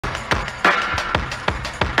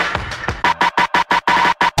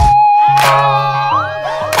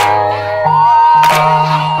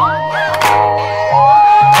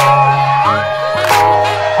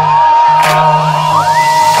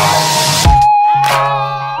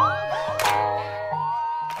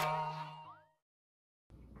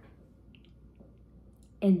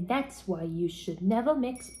And that's why you should never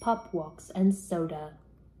mix Pop Walks and soda.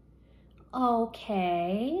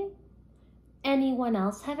 Okay. Anyone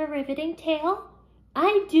else have a riveting tale?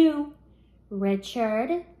 I do.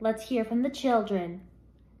 Richard, let's hear from the children.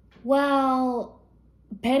 Well,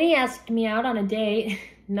 Penny asked me out on a date.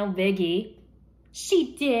 No biggie.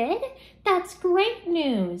 She did? That's great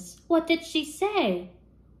news. What did she say?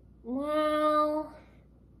 Well,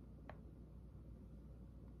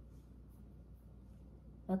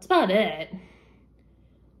 that's about it.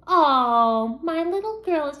 Oh, my little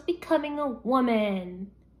girl is becoming a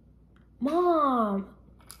woman. Mom,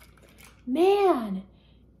 man,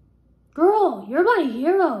 girl, you're my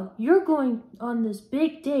hero. You're going on this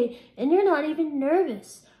big date and you're not even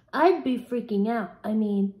nervous. I'd be freaking out. I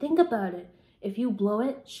mean, think about it. If you blow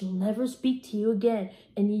it, she'll never speak to you again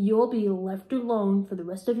and you'll be left alone for the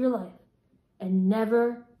rest of your life and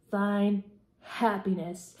never find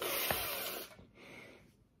happiness.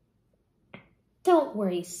 Don't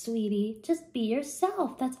worry, sweetie. Just be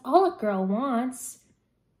yourself. That's all a girl wants.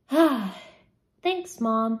 Thanks,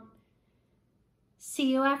 Mom.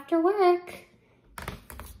 See you after work.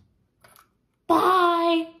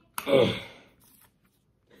 Bye.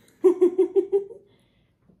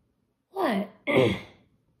 What?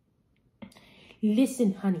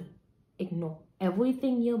 Listen, honey. Ignore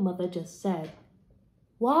everything your mother just said.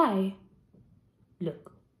 Why?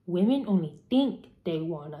 Look, women only think they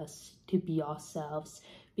want us to be ourselves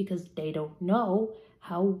because they don't know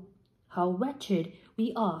how wretched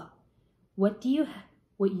we are. What you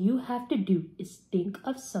have to do is think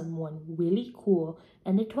of someone really cool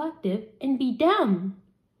and attractive and be them.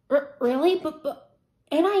 Really? But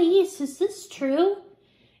Anais, is this true?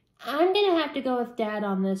 I'm gonna have to go with Dad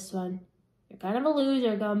on this one. You're kind of a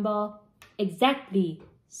loser, Gumball. Exactly.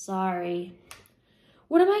 Sorry.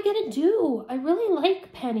 What am I gonna do? I really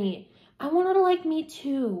like Penny. I want her to like me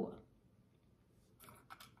too.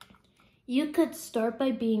 You could start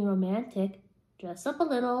by being romantic. Dress up a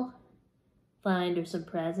little. Find her some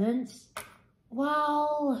presents.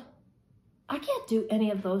 Well, I can't do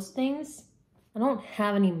any of those things. I don't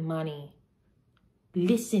have any money.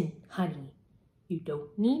 Listen, honey. You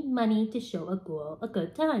don't need money to show a girl a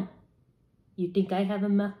good time. You think I have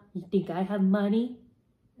money?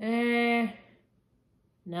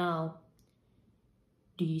 No.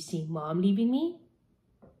 Do you see Mom leaving me?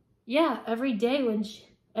 Yeah, every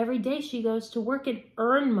day she goes to work and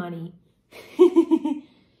earn money.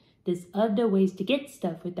 There's other ways to get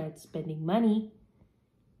stuff without spending money.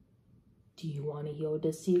 Do you want to hear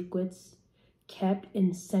the secrets kept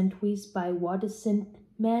in centuries by Watterson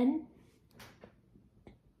men?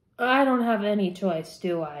 I don't have any choice,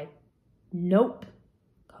 do I? Nope.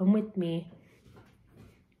 Come with me.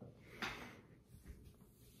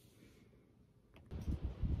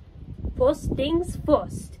 First things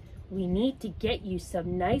first, we need to get you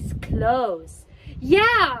some nice clothes.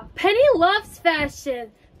 Yeah, Penny loves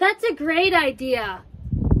fashion. That's a great idea.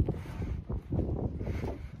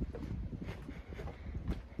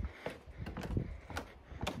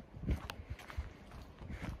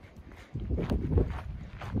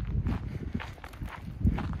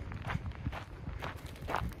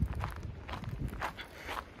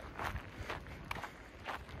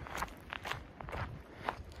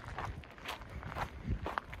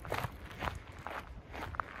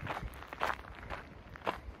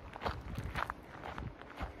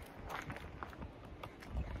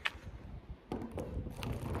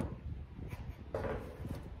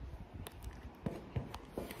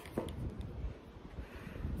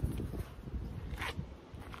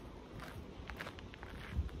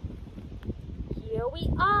 Here we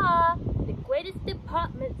are, the greatest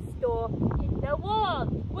department store in the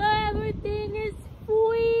world, where everything is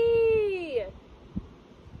free.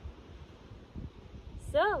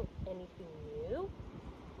 So, anything new?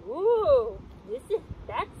 Ooh,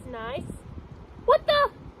 that's nice. What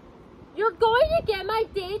the? You're going to get my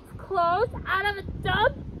date's clothes out of a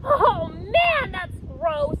dump? Oh man, that's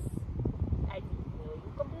gross. I didn't hear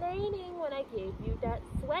you complaining when I gave you that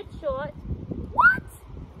sweatshirt. What?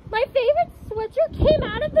 My favorite sweatshirt came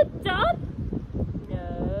out of the dump?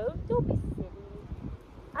 No, don't be silly.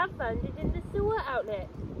 I found it in the sewer outlet.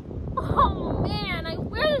 Oh man, I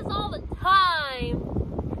wear this all the time.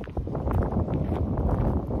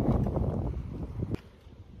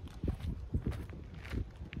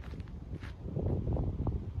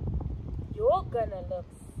 You're gonna look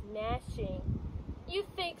smashing. You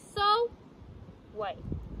think so? Wait,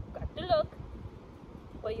 got to look.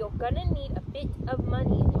 Well, you're gonna need a bit of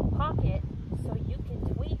money in your pocket so you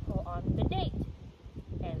can tweet her on the date.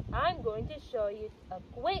 And I'm going to show you a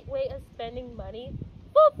great way of spending money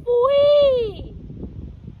for free.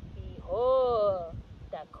 Oh,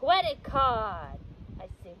 the credit card. I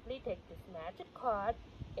simply take this magic card,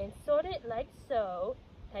 insert it like so,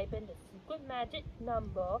 type in the secret magic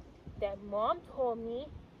number that Mom told me,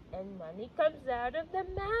 and money comes out of the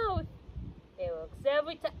mouth. It works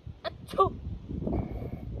every time. Achoo!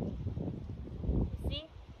 See?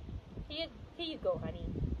 Here you go,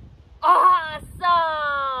 honey.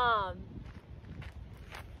 Awesome!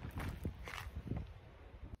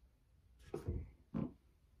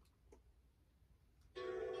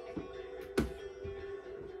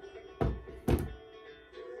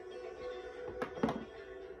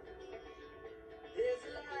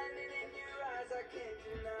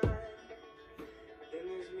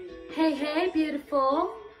 Hey,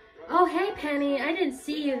 beautiful. Oh, hey, Penny. I didn't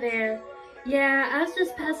see you there. Yeah, I was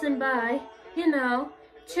just passing by. You know,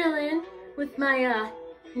 chilling with my,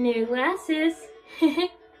 new glasses. I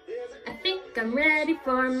think I'm ready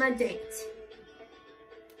for my date.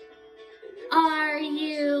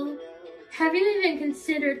 Have you even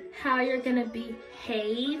considered how you're gonna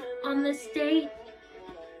behave on this date?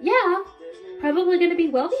 Yeah, probably gonna be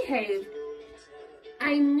well behaved.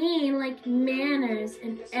 I mean, like manners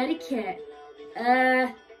and etiquette.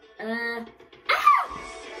 Ah!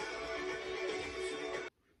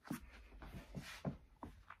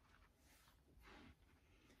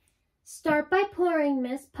 Start by pouring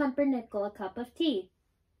Miss Pumpernickel a cup of tea.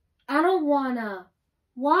 I don't wanna.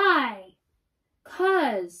 Why?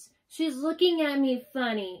 'Cause she's looking at me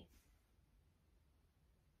funny.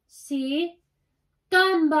 See?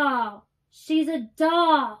 Gumball! She's a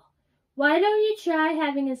doll. Why don't you try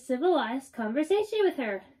having a civilized conversation with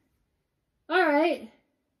her? All right.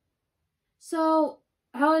 So,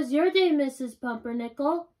 how was your day, Mrs.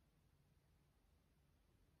 Pumpernickel?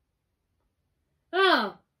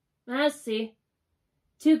 Oh, I see.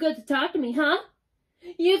 Too good to talk to me, huh?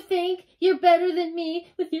 You think you're better than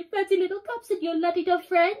me with your fancy little cups and your la-di-da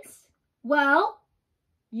friends? Well,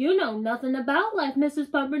 you know nothing about life,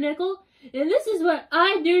 Mrs. Pumpernickel, and this is what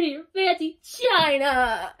I do to your fancy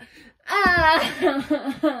china.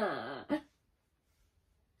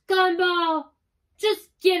 Gumball, just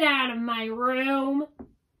get out of my room.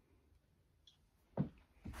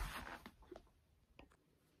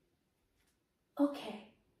 Okay,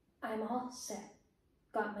 I'm all set.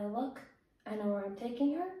 Got my look. I know where I'm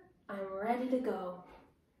taking her. I'm ready to go.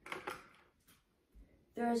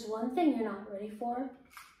 There is one thing you're not ready for.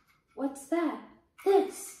 What's that?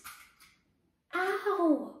 This.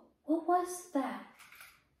 Ow! What was that?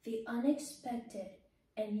 The unexpected,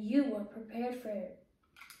 and you were prepared for it.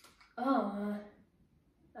 Oh,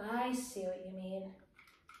 I see what you mean.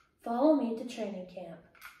 Follow me to training camp.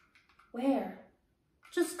 Where?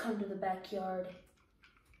 Just come to the backyard.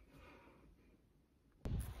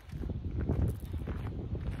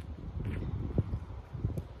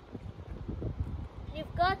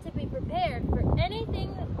 You've got to be prepared for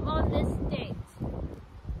anything on this date,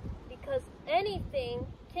 because anything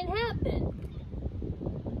can happen.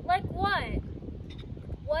 Like what?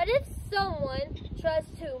 What if someone tries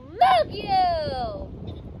to mug you?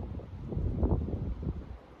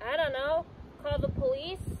 I don't know. Call the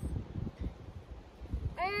police?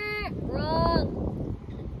 Wrong.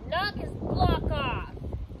 Knock his block off.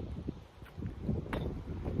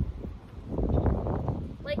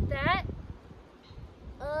 Like that?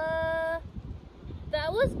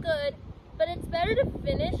 That was good, but it's better to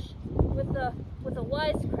finish with a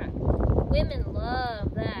wisecrack. Women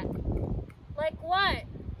love that. Like what?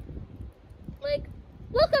 Like,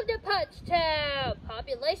 welcome to Punchtown,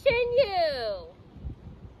 population U.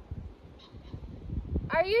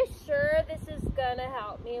 Are you sure this is gonna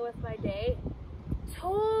help me with my date?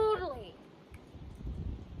 Totally.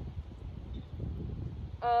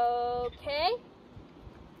 Okay.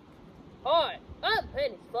 Hi, I'm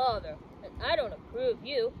Penny's father, and I don't approve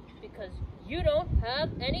you because you don't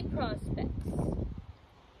have any prospects.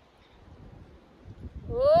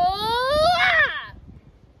 Ah!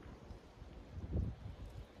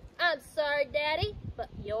 I'm sorry, Daddy, but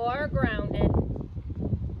you're grounded.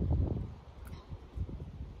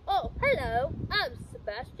 Oh, hello, I'm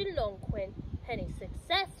Sebastian Longquin, Penny's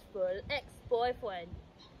successful ex-boyfriend.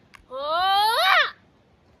 Ah!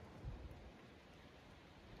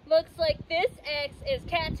 Looks like this X is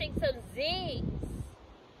catching some Z's.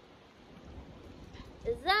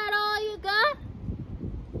 Is that all you got?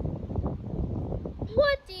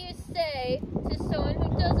 What do you say to someone who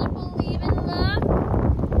doesn't believe in love?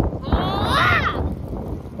 Ah!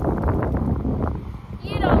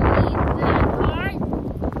 You don't need that part.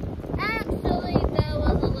 Actually, that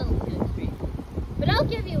was a little too extreme. But I'll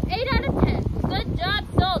give you 8 out of 10. Good job,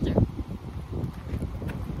 soldier.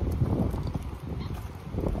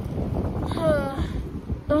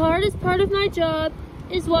 part of my job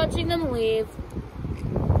is watching them leave.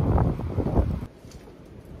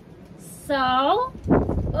 So?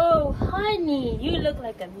 Oh, honey, you look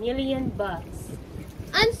like $1,000,000.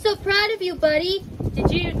 I'm so proud of you, buddy.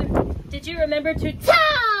 Did you remember to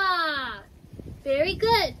ta? Very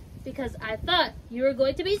good, because I thought you were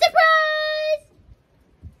going to be surprised.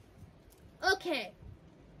 Okay,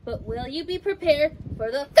 but will you be prepared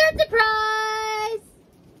for the third surprise?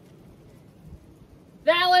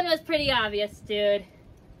 That one was pretty obvious, dude.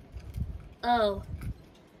 Oh,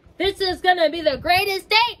 this is gonna be the greatest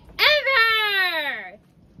day ever!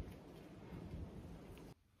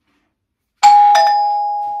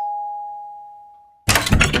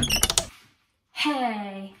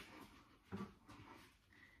 Hey.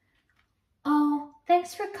 Oh,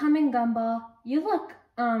 thanks for coming, Gumball. You look,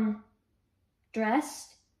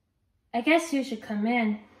 dressed. I guess you should come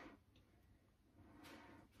in.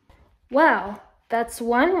 Well, that's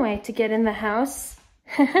one way to get in the house.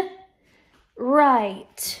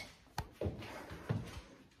 Right.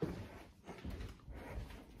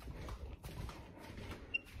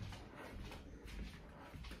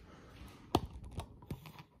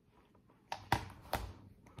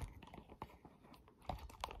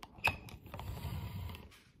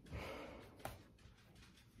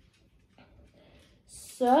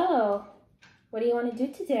 So, what do you want to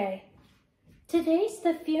do today? Today's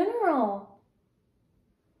the funeral.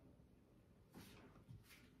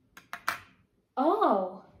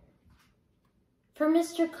 Oh, for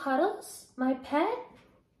Mr. Cuddles, my pet?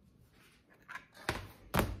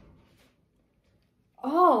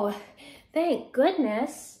 Oh, thank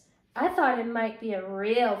goodness. I thought it might be a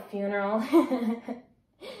real funeral.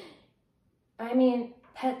 I mean,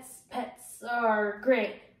 pets are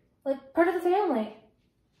great, like part of the family.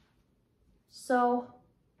 So,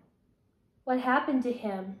 what happened to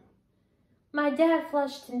him? My dad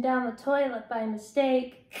flushed him down the toilet by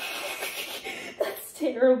mistake. That's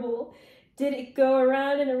terrible. Did it go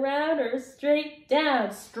around and around or straight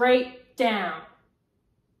down? Straight down.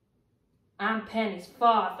 I'm Penny's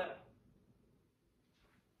father.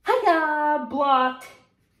 Hiya, blocked.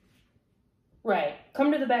 Right,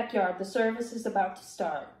 come to the backyard. The service is about to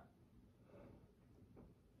start.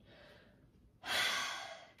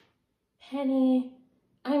 Penny,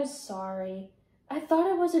 I'm sorry. I thought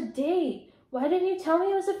it was a date. Why didn't you tell me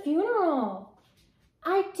it was a funeral?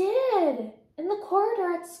 I did, in the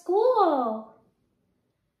corridor at school.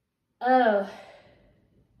 Oh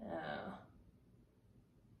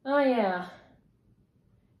yeah.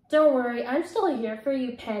 Don't worry, I'm still here for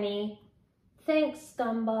you, Penny. Thanks,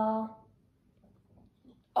 Gumball.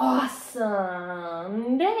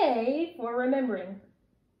 Awesome day for remembering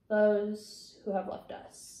those who have left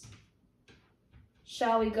us.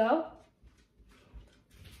 Shall we go?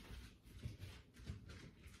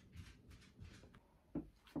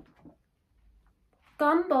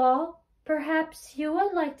 Gumball, perhaps you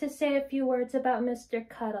would like to say a few words about Mr.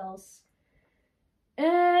 Cuddles.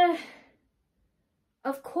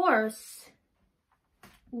 Of course.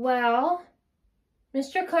 Well,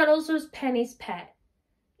 Mr. Cuddles was Penny's pet.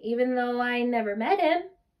 Even though I never met him,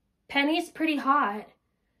 Penny's pretty hot.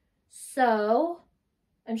 So,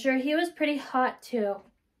 I'm sure he was pretty hot too.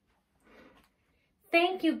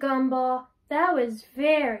 Thank you, Gumball. That was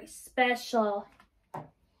very special.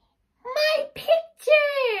 My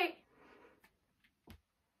picture!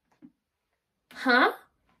 Huh?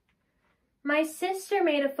 My sister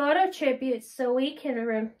made a photo tribute so we can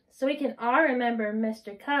all remember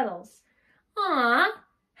Mr. Cuddles. Aw,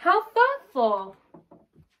 how thoughtful.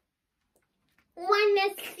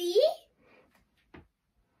 Wanna see?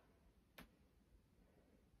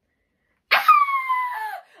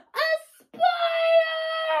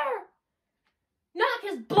 Knock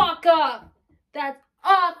his block off! That's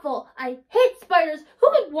awful! I hate spiders! Who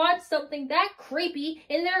would want something that creepy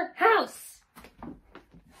in their house?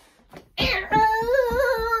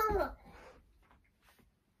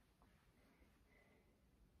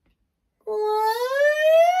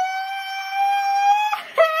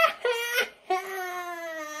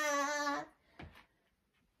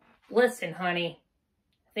 Listen, honey.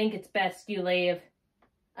 I think it's best you leave.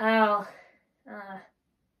 I'll,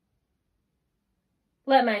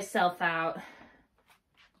 let myself out.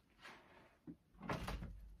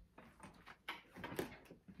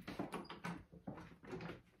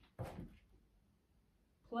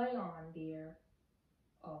 Play on, dear.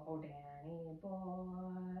 Oh, Danny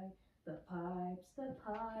boy, the pipes.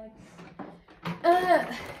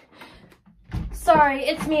 Sorry,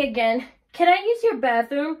 it's me again. Can I use your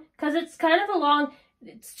bathroom? 'Cause it's kind of a long,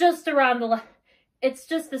 it's just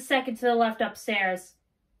the second to the left upstairs.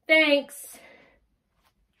 Thanks.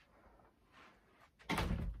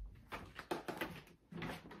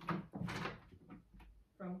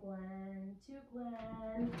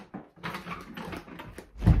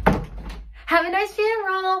 Have a nice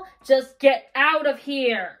funeral. Just get out of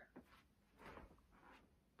here.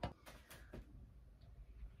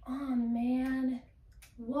 Oh man,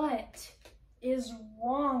 what is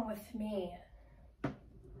wrong with me?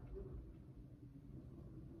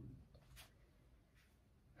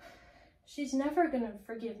 She's never gonna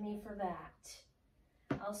forgive me for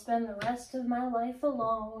that. I'll spend the rest of my life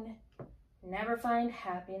alone, never find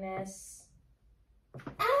happiness.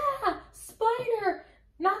 Ah! Spider!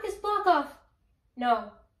 Knock his block off.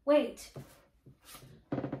 No, wait.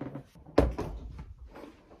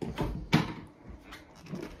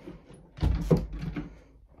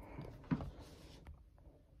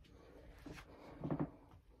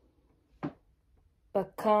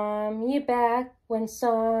 But come ye back when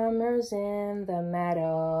summer's in the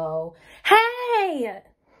meadow. Hey!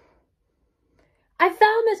 I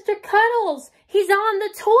found Mr. Cuddles. He's on the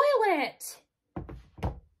toilet.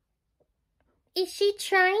 Is she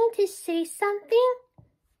trying to say something?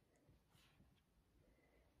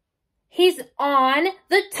 He's on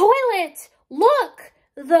the toilet. Look,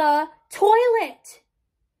 the toilet.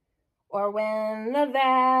 Or when the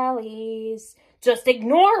valleys, just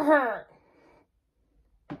ignore her.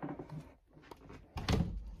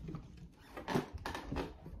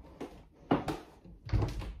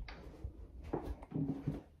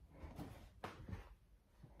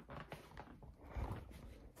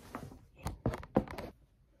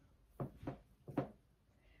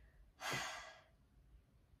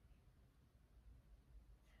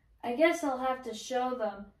 I guess I'll have to show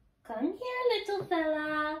them. Come here, little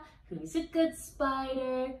fella. Who's a good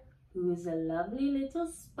spider? Who's a lovely little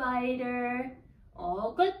spider?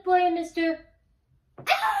 Oh, good boy, mister. Ah!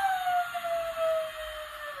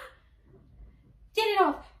 Get it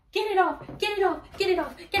off! Get it off! Get it off! Get it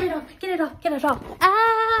off! Get it off! Get it off! Get it off!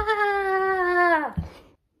 Ah!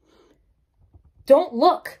 Don't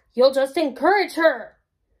look. You'll just encourage her.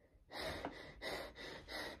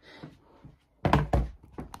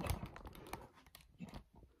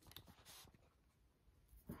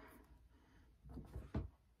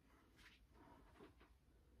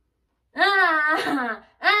 Ah!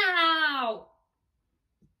 Ow!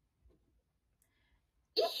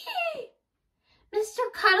 Eee!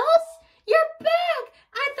 Mr. Cuddles, you're back!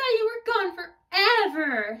 I thought you were gone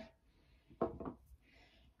forever.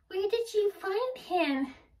 Where did you find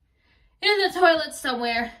him? In the toilet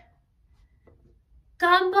somewhere.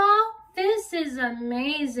 Gumball, this is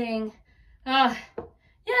amazing. Yeah,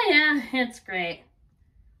 it's great.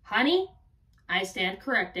 Honey, I stand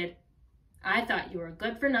corrected. I thought you were a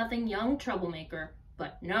good-for-nothing young troublemaker,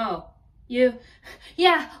 but no.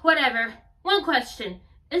 Yeah, whatever. One question.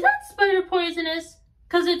 Is that spider poisonous?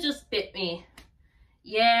 'Cause it just bit me.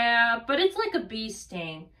 Yeah, but it's like a bee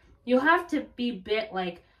sting. You have to be bit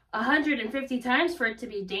like 150 times for it to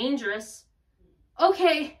be dangerous.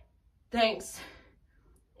 Okay, thanks.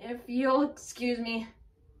 If you'll excuse me,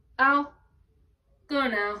 I'll go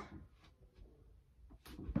now.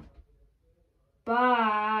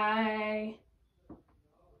 Bye.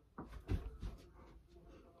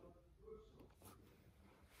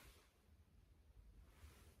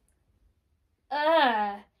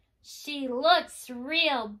 She looks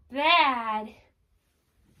real bad.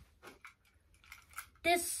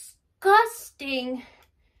 Disgusting.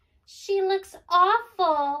 She looks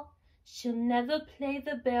awful. She'll never play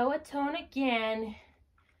the baritone again.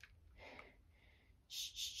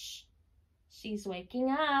 Shh. She's waking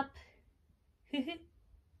up.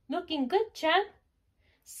 Looking good, champ.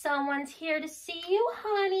 Someone's here to see you,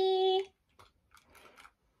 honey.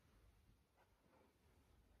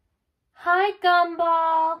 Hi,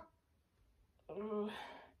 Gumball.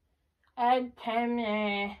 Ed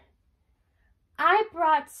Penny. I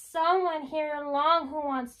brought someone here along who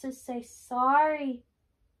wants to say sorry.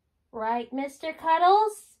 Right, Mr.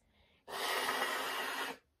 Cuddles?